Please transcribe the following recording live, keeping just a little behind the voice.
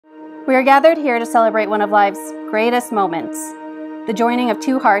We are gathered here to celebrate one of life's greatest moments, the joining of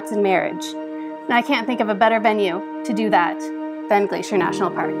two hearts in marriage. And I can't think of a better venue to do that than Glacier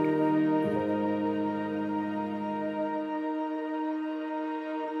National Park.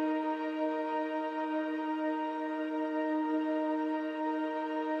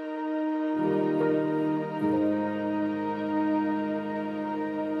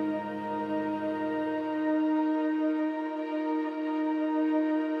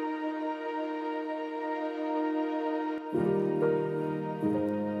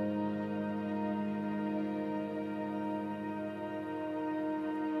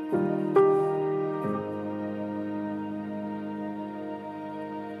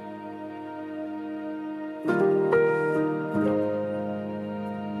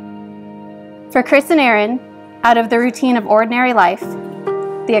 For Chris and Erin, out of the routine of ordinary life,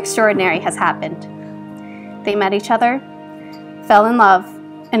 the extraordinary has happened. They met each other, fell in love,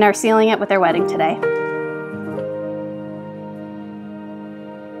 and are sealing it with their wedding today.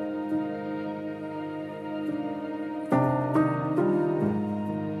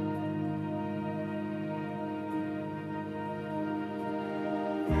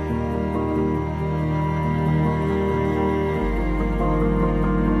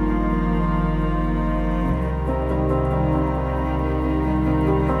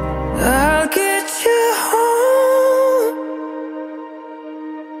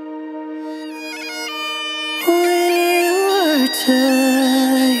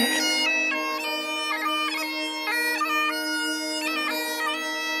 Tired.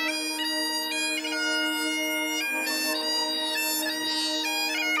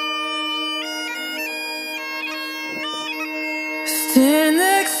 Stand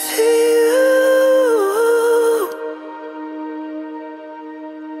next to you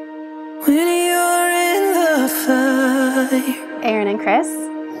when you're in the fire. Erin and Chris,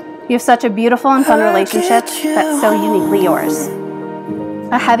 you have such a beautiful and fun relationship that's so uniquely yours.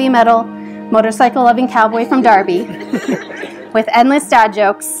 A heavy metal, motorcycle-loving cowboy from Darby with endless dad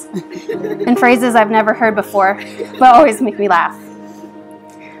jokes and phrases I've never heard before, but always make me laugh.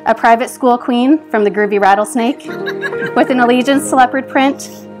 A private school queen from the groovy Rattlesnake with an allegiance to leopard print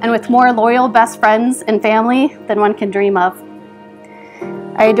and with more loyal best friends and family than one can dream of.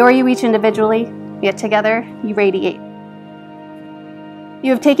 I adore you each individually, yet together you radiate.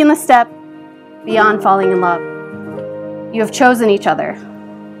 You have taken the step beyond falling in love. You have chosen each other.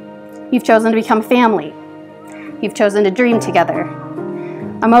 You've chosen to become family. You've chosen to dream together.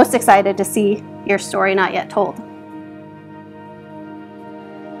 I'm most excited to see your story not yet told.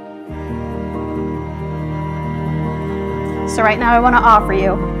 So right now I want to offer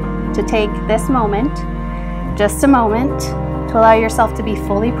you to take this moment, just a moment, to allow yourself to be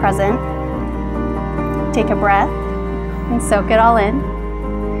fully present. Take a breath and soak it all in.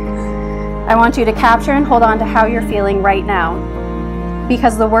 I want you to capture and hold on to how you're feeling right now,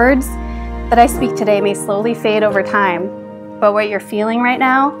 because the words that I speak today may slowly fade over time, but what you're feeling right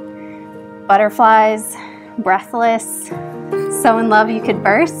now, butterflies, breathless, so in love you could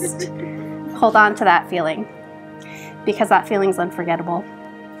burst, hold on to that feeling, because that feeling's unforgettable.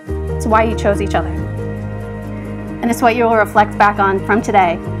 It's why you chose each other, and it's what you will reflect back on from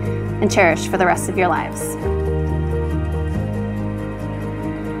today and cherish for the rest of your lives.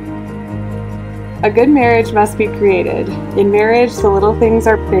 A good marriage must be created. In marriage, the little things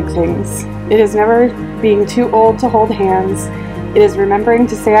are big things. It is never being too old to hold hands. It is remembering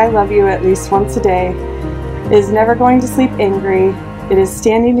to say I love you at least once a day. It is never going to sleep angry. It is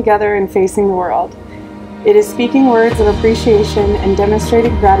standing together and facing the world. It is speaking words of appreciation and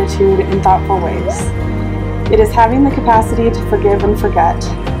demonstrating gratitude in thoughtful ways. It is having the capacity to forgive and forget.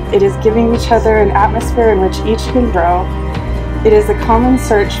 It is giving each other an atmosphere in which each can grow. It is a common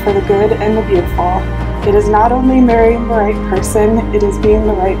search for the good and the beautiful. It is not only marrying the right person, it is being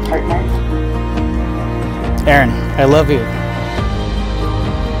the right partner. Erin, I love you.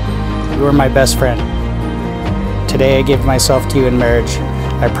 You are my best friend. Today I give myself to you in marriage.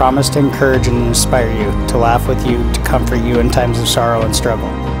 I promise to encourage and inspire you, to laugh with you, to comfort you in times of sorrow and struggle.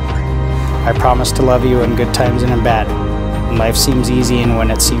 I promise to love you in good times and in bad, when life seems easy and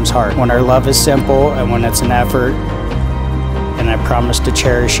when it seems hard, when our love is simple and when it's an effort. And I promise to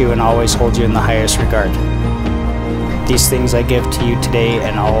cherish you and always hold you in the highest regard. These things I give to you today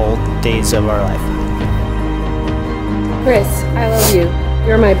and all days of our life. Chris, I love you.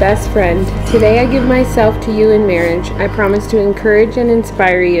 You're my best friend. Today I give myself to you in marriage. I promise to encourage and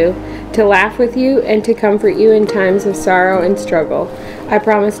inspire you, to laugh with you, and to comfort you in times of sorrow and struggle. I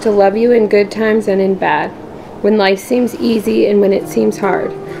promise to love you in good times and in bad, when life seems easy and when it seems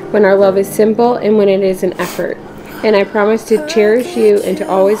hard, when our love is simple and when it is an effort. and I promise to cherish you and to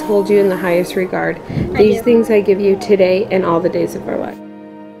always hold you in the highest regard. These things I give you today and all the days of our life.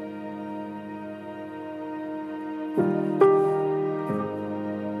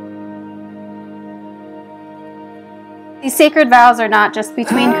 These sacred vows are not just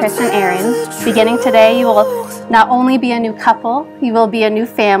between Chris and Erin. Beginning today, you will not only be a new couple, you will be a new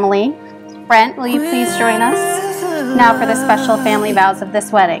family. Brent, will you please join us now for the special family vows of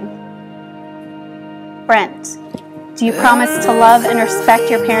this wedding? Brent, do you promise to love and respect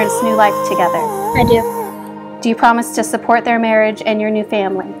your parents' new life together? I do. Do you promise to support their marriage and your new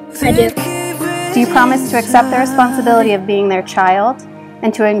family? I do. Do you promise to accept the responsibility of being their child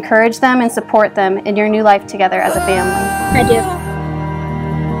and to encourage them and support them in your new life together as a family? I do.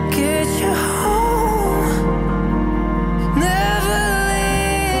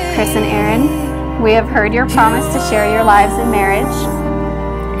 Chris and Erin, we have heard your promise to share your lives in marriage.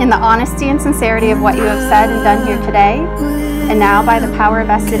 In the honesty and sincerity of what you have said and done here today, and now by the power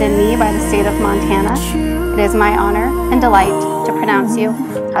vested in me by the state of Montana, it is my honor and delight to pronounce you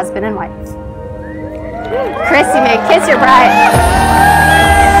husband and wife. Chris, you may kiss your bride.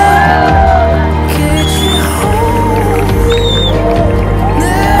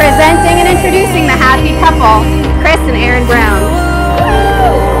 Presenting and introducing the happy couple, Chris and Erin Brown.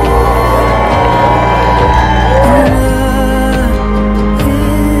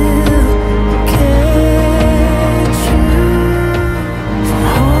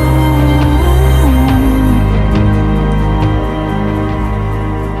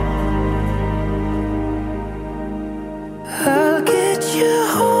 I'll get you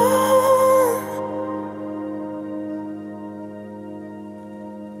home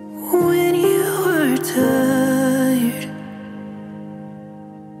when you are tired.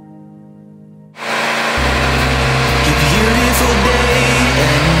 Your beautiful day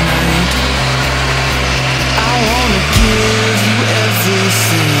and night. I wanna give you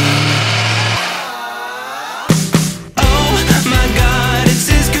everything. Oh my God, it's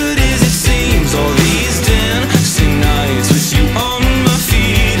as good as it seems. All these dancing nights with you on my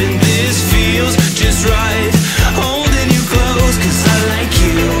feet, and this feels just right. Holding you close 'cause I like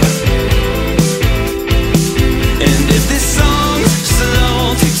you. And if this song's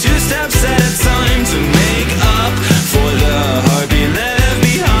slow, take 2 steps at a time to make up for the heartbeat left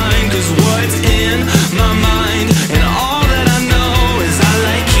behind. 'Cause what's in my mind and all that I know is I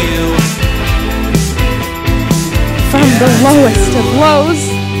like you. From the lowest of lows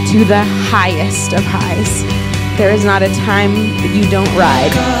to the highest of highs, there is not a time that you don't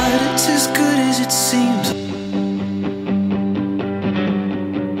ride. God, it's as good as it seems.